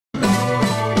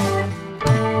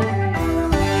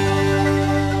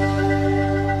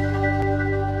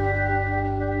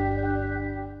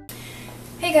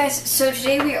guys, so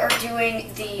today we are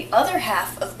doing the other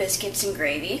half of biscuits and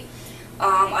gravy.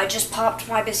 I just popped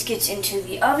my biscuits into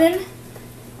the oven,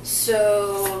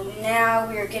 so now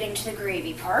we are getting to the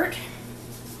gravy part.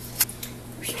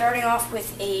 We're starting off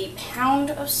with a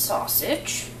pound of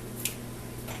sausage,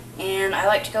 and I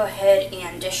like to go ahead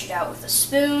and dish it out with a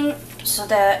spoon so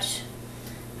that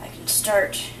I can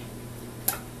start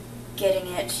getting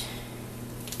it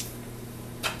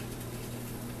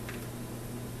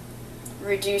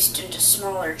reduced into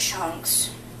smaller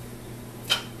chunks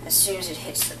as soon as it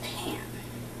hits the pan.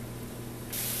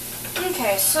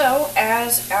 Okay, so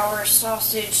as our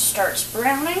sausage starts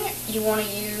browning, you want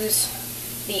to use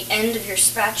the end of your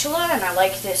spatula, and I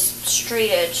like this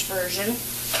straight edge version,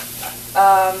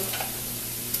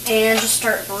 and just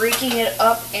start breaking it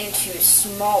up into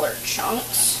smaller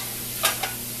chunks.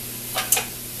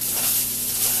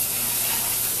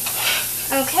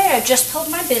 Okay, I just pulled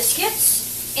my biscuits,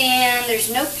 and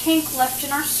there's no pink left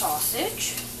in our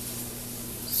sausage.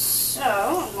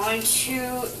 So I'm going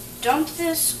to dump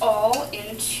this all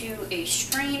into a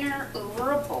strainer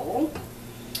over a bowl.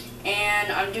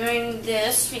 And I'm doing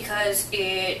this because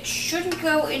it shouldn't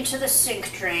go into the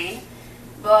sink drain,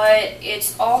 but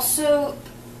it's also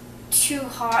too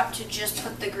hot to just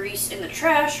put the grease in the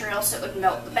trash or else it would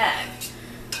melt the bag.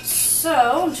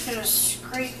 So I'm just going to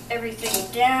scrape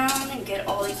everything down and get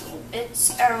all these little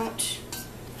bits out.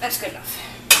 That's good enough.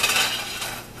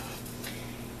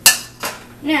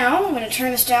 Now, I'm going to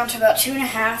turn this down to about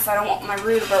 2.5. I don't want my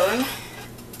roux to burn.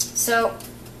 So,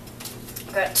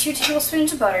 I've got 2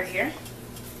 tablespoons of butter here.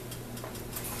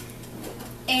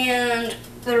 And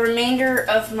the remainder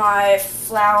of my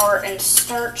flour and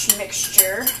starch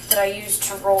mixture that I used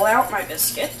to roll out my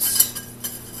biscuits.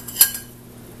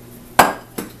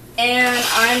 And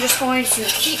I'm just going to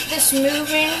keep this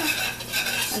moving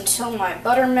until my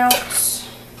butter melts.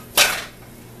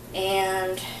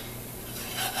 And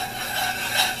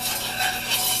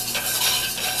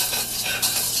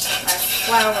my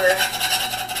flour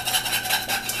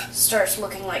starts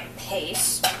looking like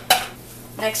paste.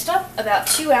 Next up, about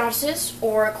 2 ounces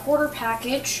or a quarter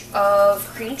package of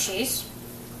cream cheese.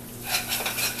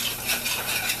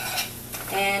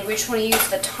 And we just want to use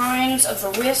the tines of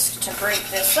the whisk to break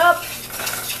this up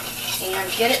and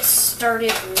get it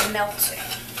started melting.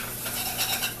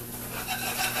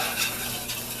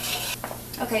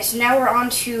 Okay, so now we're on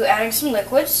to adding some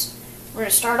liquids. We're going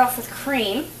to start off with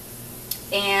cream,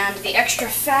 and the extra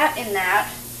fat in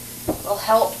that will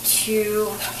help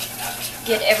to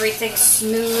get everything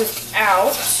smoothed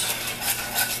out.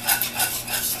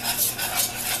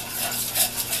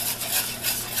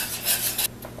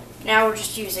 Now we're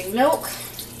just using milk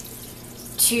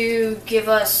to give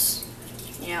us,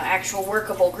 actual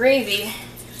workable gravy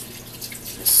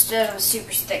instead of a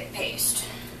super thick paste.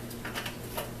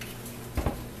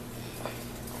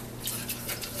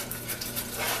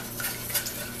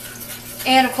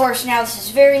 And of course now this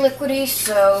is very liquidy,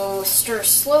 so stir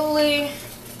slowly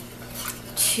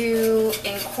to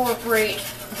incorporate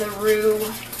the roux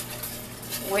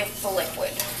with the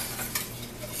liquid.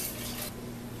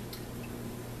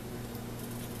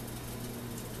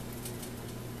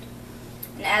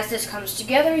 And as this comes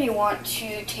together, you want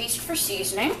to taste for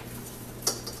seasoning.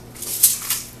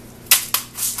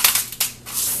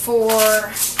 For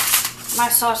my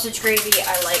sausage gravy,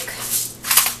 I like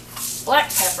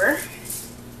black pepper.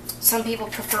 Some people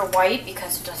prefer white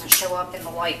because it doesn't show up in the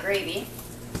white gravy.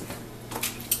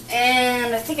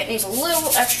 And I think it needs a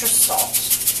little extra salt.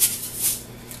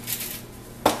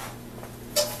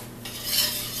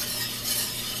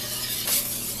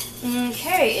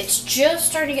 Okay, it's just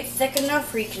starting to get thick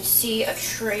enough where you can see a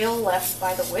trail left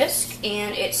by the whisk,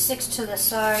 and it sticks to the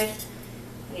side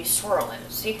when you swirl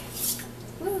it. See?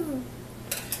 Woo.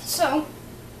 So,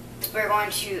 we're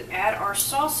going to add our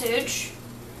sausage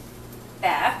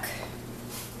back.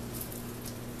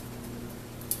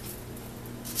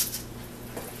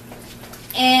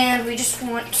 And we just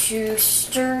want to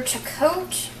stir to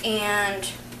coat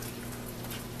and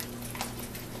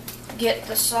get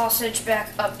the sausage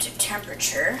back up to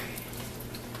temperature,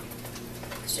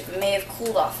 because it may have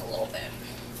cooled off a little bit.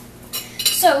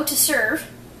 So to serve,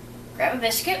 grab a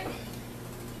biscuit,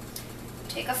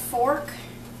 take a fork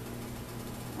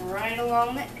right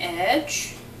along the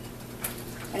edge,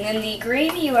 and then the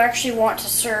gravy you actually want to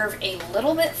serve a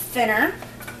little bit thinner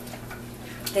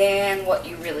than what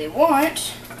you really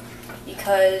want,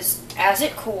 because as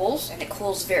it cools, and it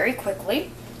cools very quickly,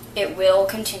 it will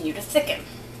continue to thicken.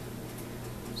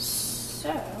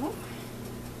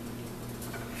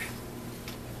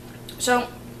 So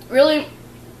really,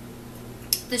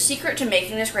 the secret to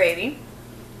making this gravy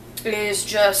is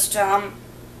just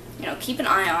keep an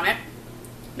eye on it.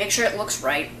 Make sure it looks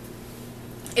right.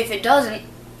 If it doesn't,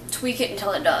 tweak it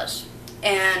until it does.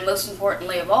 And most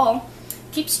importantly of all,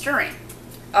 keep stirring.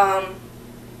 A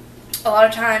lot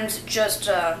of times just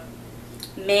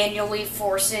manually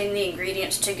forcing the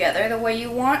ingredients together the way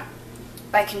you want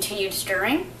by continued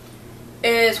stirring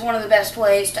is one of the best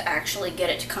ways to actually get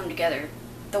it to come together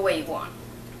the way you want.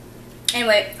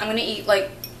 Anyway, I'm going to eat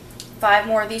like 5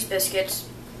 more of these biscuits,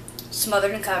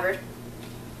 smothered and covered.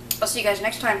 I'll see you guys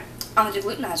next time on the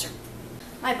Deglutenizer.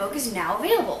 My book is now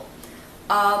available.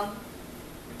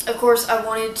 Of course, I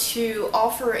wanted to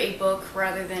offer a book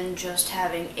rather than just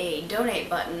having a donate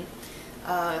button,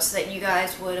 so that you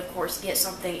guys would, of course, get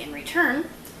something in return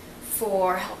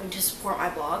for helping to support my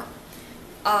blog.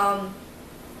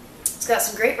 It's got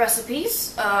some great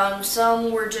recipes.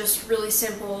 Some were just really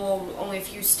simple, only a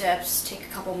few steps, take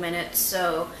a couple minutes,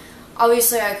 so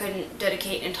obviously I couldn't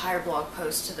dedicate an entire blog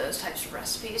post to those types of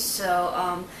recipes,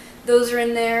 so those are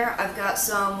in there. I've got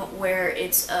some where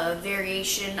it's a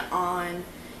variation on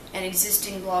an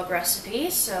existing blog recipe,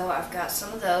 so I've got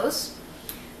some of those.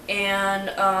 And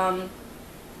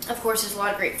of course there's a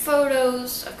lot of great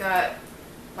photos. I've got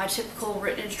my typical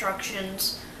written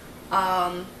instructions,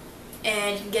 and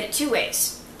you can get it 2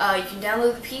 ways. You can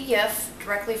download the PDF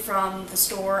directly from the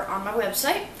store on my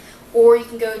website, or you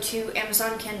can go to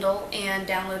Amazon Kindle and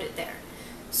download it there.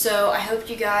 So I hope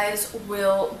you guys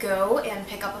will go and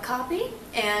pick up a copy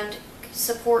and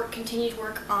support continued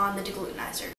work on the Deglutenizer.